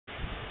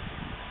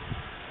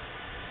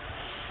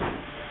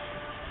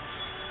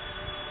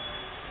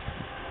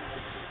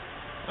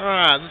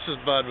Alright, this is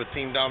Bud with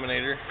Team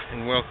Dominator,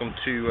 and welcome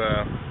to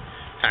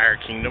Tire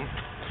Kingdom.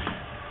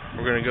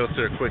 We're going to go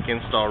through a quick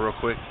install real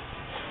quick.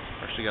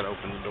 Actually got to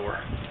open the door.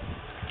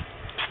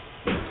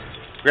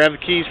 Grab the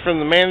keys from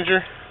the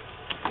manager,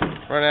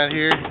 run out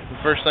here. The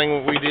first thing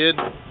what we did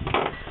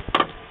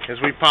is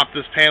we popped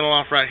this panel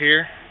off right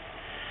here.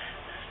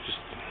 Just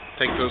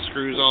take those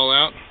screws all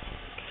out.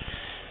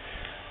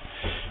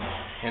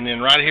 And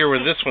then right here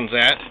where this one's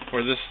at,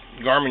 where this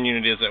Garmin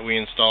unit is that we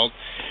installed,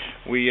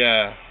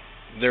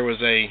 there was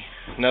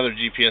another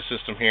GPS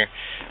system here.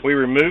 We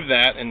removed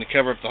that, and to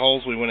cover up the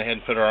holes, we went ahead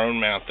and put our own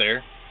mount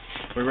there.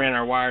 We ran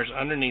our wires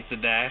underneath the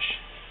dash,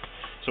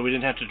 so we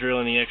didn't have to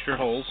drill any extra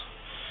holes.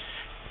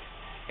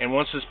 And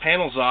once this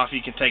panel's off,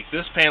 you can take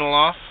this panel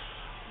off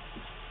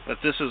that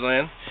this is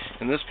in,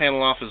 and this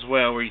panel off as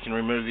well, where you can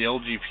remove the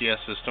old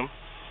GPS system.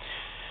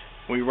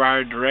 We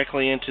wired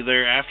directly into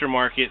their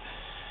aftermarket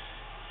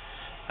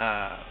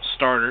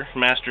starter,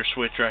 master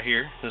switch right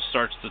here. This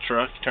starts the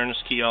truck. You turn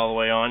this key all the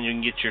way on. You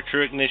can get your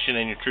true ignition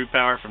and your true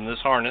power from this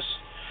harness,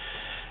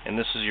 and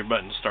this is your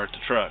button to start the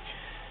truck.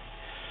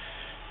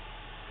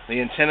 The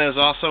antenna is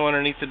also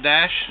underneath the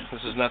dash.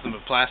 This is nothing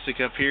but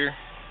plastic up here,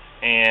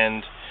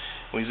 and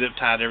we zip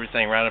tied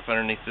everything right up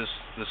underneath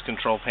this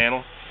control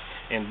panel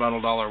and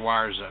bundled all our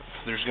wires up.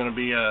 There's going to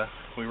be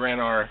we ran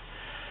our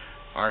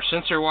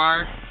sensor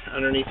wire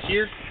underneath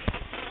here.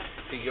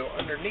 If you go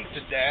underneath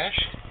the dash,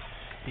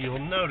 you'll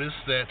notice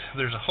that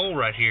there's a hole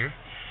right here.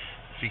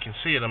 If you can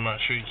see it, I'm not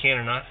sure you can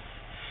or not,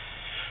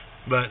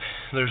 but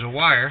there's a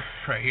wire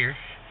right here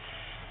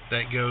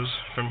that goes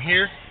from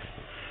here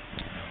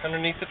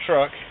underneath the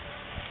truck,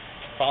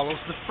 follows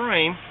the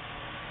frame,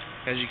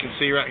 as you can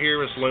see right here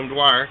with this loomed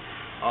wire,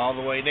 all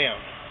the way down.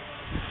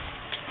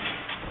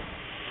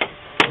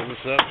 Pull this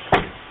up,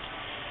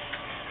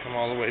 come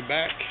all the way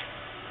back.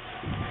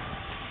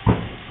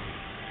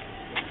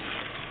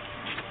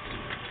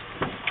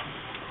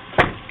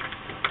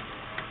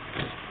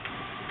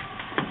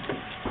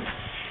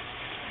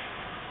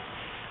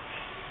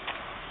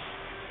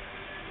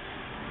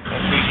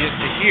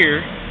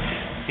 Here,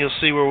 you'll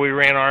see where we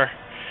ran our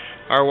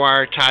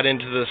wire tied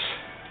into this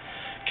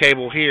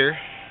cable here.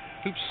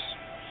 Oops,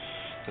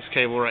 this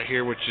cable right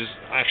here, which is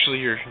actually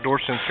your door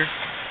sensor.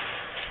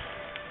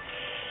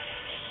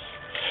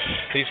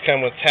 These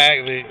come with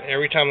tag.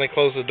 Every time they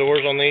close the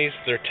doors on these,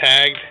 they're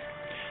tagged,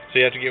 so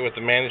you have to get with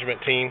the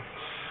management team.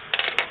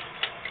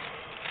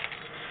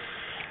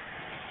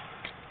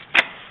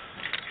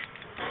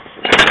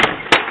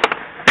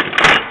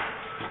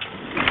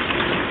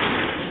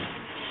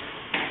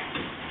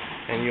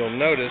 And you'll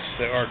notice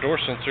that our door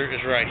sensor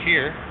is right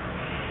here.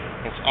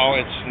 It's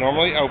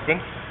normally open.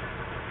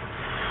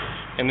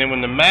 And then when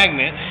the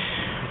magnet,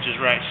 which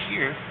is right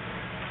here,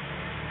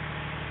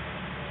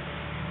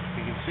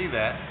 you can see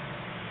that,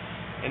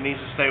 it needs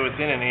to stay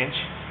within an inch,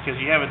 because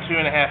you have a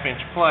 2.5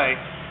 inch play,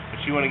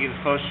 but you want to get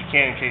as close as you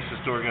can in case this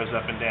door goes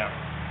up and down.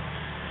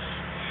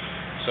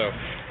 So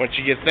once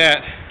you get that,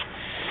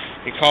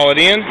 you call it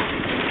in.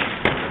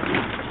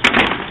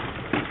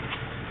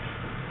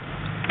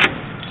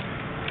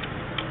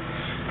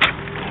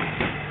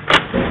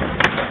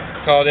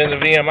 Call it in the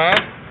VMI,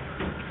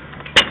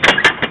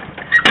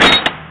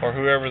 or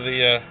whoever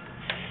the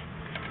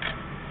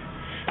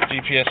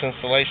GPS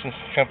installation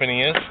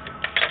company is,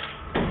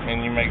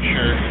 and you make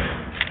sure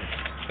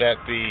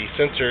that the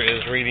sensor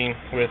is reading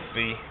with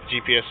the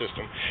GPS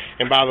system.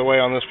 And by the way,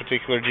 on this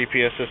particular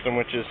GPS system,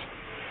 which is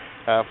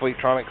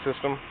Fleetronic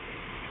system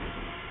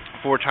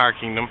for Tire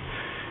Kingdom,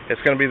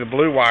 it's going to be the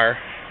blue wire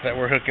that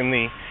we're hooking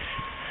the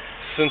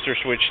sensor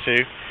switch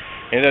to.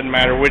 And it doesn't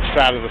matter which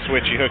side of the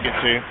switch you hook it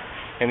to,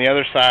 and the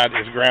other side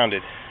is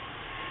grounded.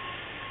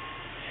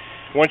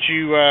 Once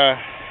you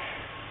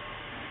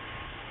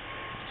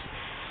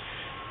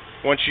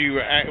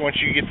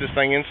get this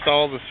thing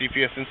installed, this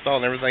GPS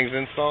installed, and everything's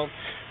installed,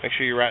 make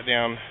sure you write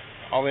down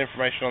all the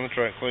information on the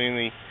truck, including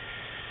the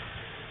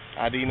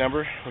ID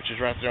number, which is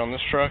right there on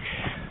this truck,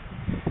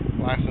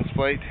 license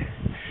plate,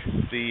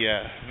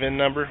 the VIN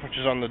number, which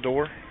is on the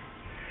door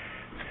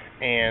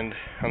and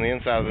on the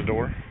inside of the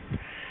door.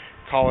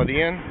 Call it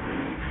in.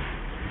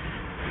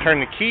 Turn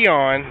the key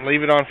on,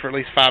 leave it on for at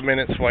least 5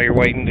 minutes while you're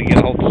waiting to get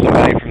a hold of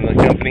somebody from the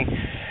company,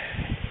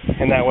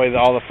 and that way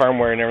all the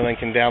firmware and everything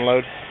can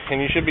download, and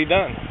you should be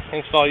done.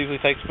 Install usually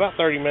takes about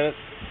 30 minutes,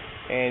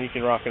 and you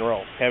can rock and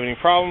roll. If you have any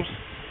problems,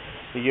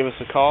 you give us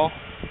a call,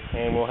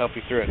 and we'll help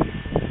you through it.